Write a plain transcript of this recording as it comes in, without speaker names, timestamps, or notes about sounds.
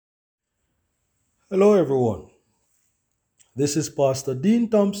Hello, everyone. This is Pastor Dean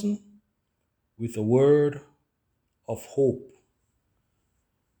Thompson with a word of hope.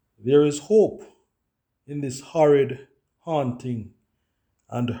 There is hope in this horrid, haunting,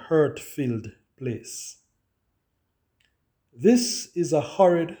 and hurt filled place. This is a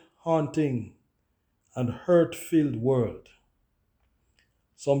horrid, haunting, and hurt filled world.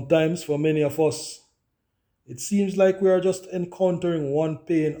 Sometimes, for many of us, it seems like we are just encountering one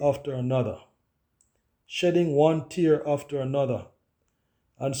pain after another, shedding one tear after another,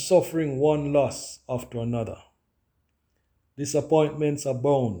 and suffering one loss after another. Disappointments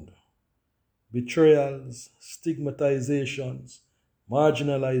abound, betrayals, stigmatizations,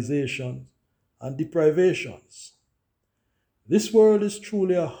 marginalizations, and deprivations. This world is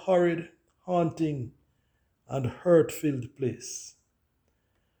truly a horrid, haunting, and hurt-filled place.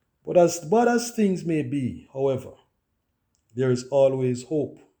 But as bad as things may be, however, there is always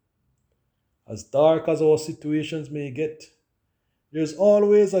hope. As dark as our situations may get, there is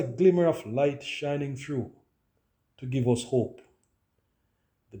always a glimmer of light shining through to give us hope.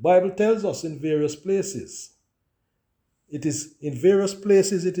 The Bible tells us in various places. It is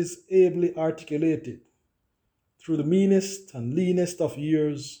ably articulated through the meanest and leanest of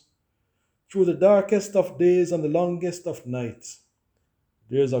years, through the darkest of days and the longest of nights.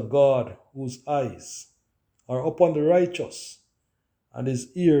 There is a God whose eyes are upon the righteous, and his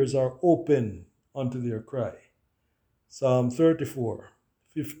ears are open unto their cry. Psalm 34,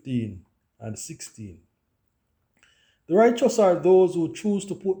 15 and 16. The righteous are those who choose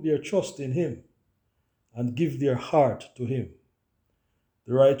to put their trust in him and give their heart to him.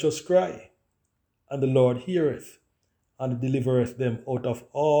 The righteous cry, and the Lord heareth and delivereth them out of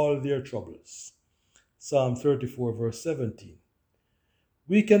all their troubles. Psalm 34, verse 17.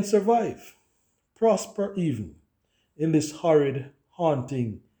 We can survive, prosper even, in this horrid,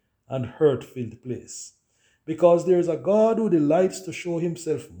 haunting, and hurt-filled place, because there is a God who delights to show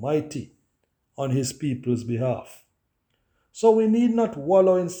himself mighty on his people's behalf. So we need not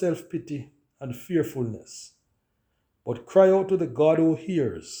wallow in self-pity and fearfulness, but cry out to the God who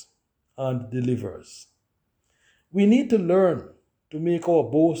hears and delivers. We need to learn to make our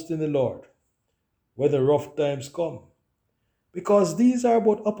boast in the Lord, whether rough times come, because these are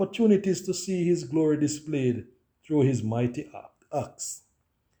but opportunities to see his glory displayed through his mighty acts.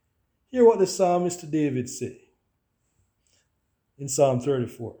 Hear what the psalmist David said in Psalm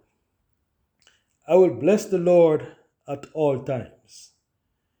 34. I will bless the Lord at all times.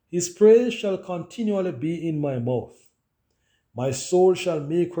 His praise shall continually be in my mouth. My soul shall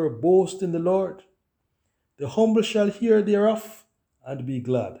make her boast in the Lord. The humble shall hear thereof and be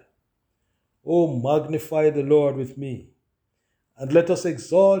glad. O magnify the Lord with me, and let us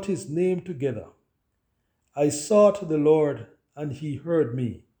exalt his name together. I sought the Lord, and he heard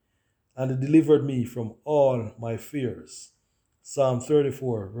me, and delivered me from all my fears. Psalm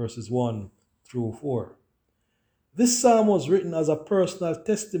 34, verses 1 through 4. This psalm was written as a personal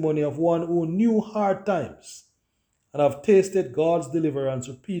testimony of one who knew hard times and have tasted God's deliverance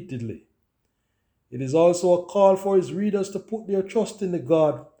repeatedly. It is also a call for his readers to put their trust in the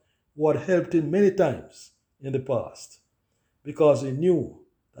God who had helped him many times in the past, because he knew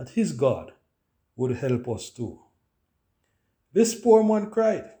that his God would help us too. This poor man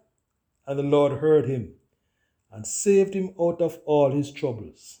cried, and the Lord heard him and saved him out of all his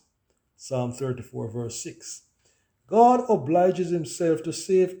troubles. Psalm 34, verse 6. God obliges himself to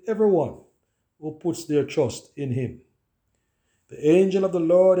save everyone who puts their trust in him. The angel of the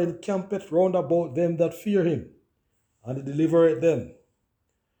Lord encampeth round about them that fear him, and delivereth them.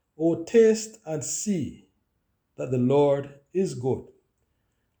 O taste and see that the Lord is good.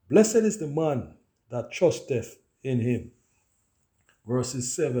 Blessed is the man that trusteth in him.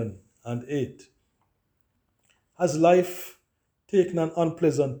 Verses 7 and 8. Has life taken an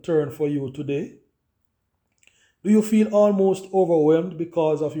unpleasant turn for you today? Do you feel almost overwhelmed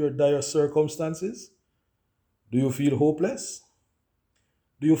because of your dire circumstances? Do you feel hopeless?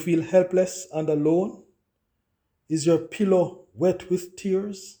 Do you feel helpless and alone? Is your pillow wet with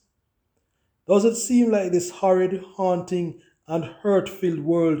tears? Does it seem like this horrid, haunting, and hurt-filled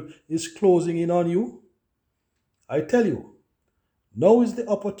world is closing in on you? I tell you, now is the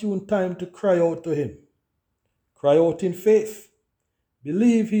opportune time to cry out to him. Cry out in faith.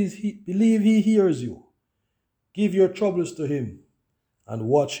 Believe he hears you. Give your troubles to him and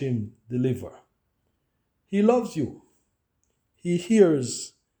watch him deliver. He loves you. He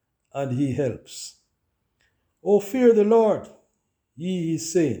hears and he helps. O fear the Lord, ye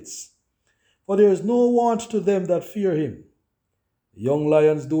his saints, for there is no want to them that fear him. The young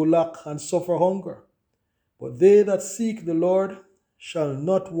lions do lack and suffer hunger, but they that seek the Lord shall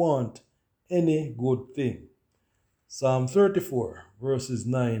not want any good thing. Psalm 34, verses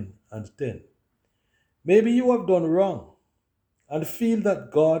 9 and 10. Maybe you have done wrong and feel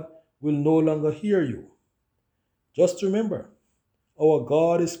that God will no longer hear you. Just remember, our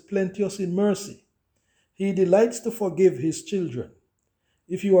God is plenteous in mercy. He delights to forgive his children.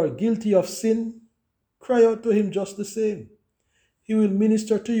 If you are guilty of sin, cry out to him just the same. He will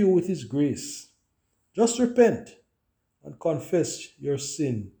minister to you with his grace. Just repent and confess your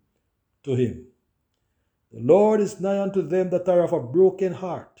sin to him. The Lord is nigh unto them that are of a broken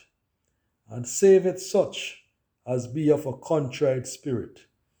heart, and saveth such as be of a contrite spirit.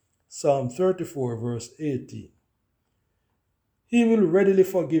 Psalm 34, verse 18. He will readily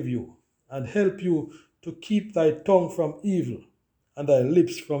forgive you and help you to keep thy tongue from evil and thy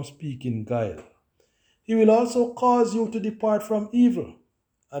lips from speaking guile. He will also cause you to depart from evil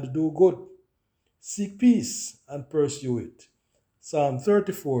and do good. Seek peace and pursue it. Psalm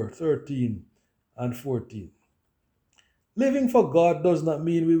 34, 13 and 14. Living for God does not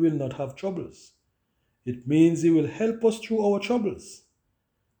mean we will not have troubles. It means he will help us through our troubles.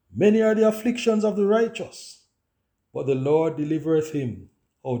 Many are the afflictions of the righteous, but the Lord delivereth him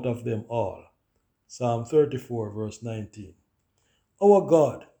out of them all. Psalm 34, verse 19. Our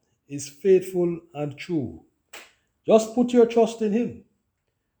God is faithful and true. Just put your trust in him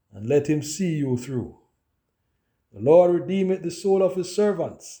and let him see you through. The Lord redeemeth the soul of his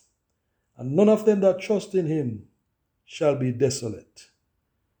servants, and none of them that trust in him shall be desolate.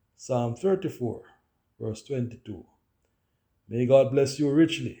 Psalm 34, verse 22. May God bless you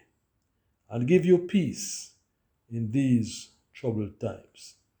richly and give you peace in these troubled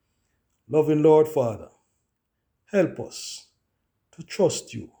times. Loving Lord Father, help us to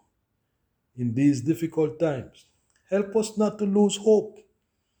trust you in these difficult times. Help us not to lose hope,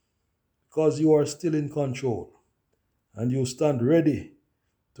 because you are still in control and you stand ready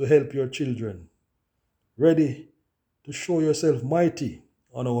to help your children, ready to show yourself mighty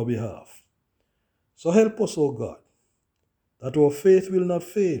on our behalf. So help us, O God, that our faith will not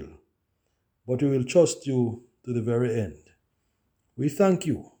fail, but we will trust you to the very end. We thank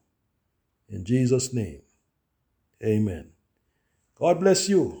you. In Jesus' name, amen. God bless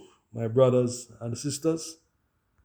you, my brothers and sisters.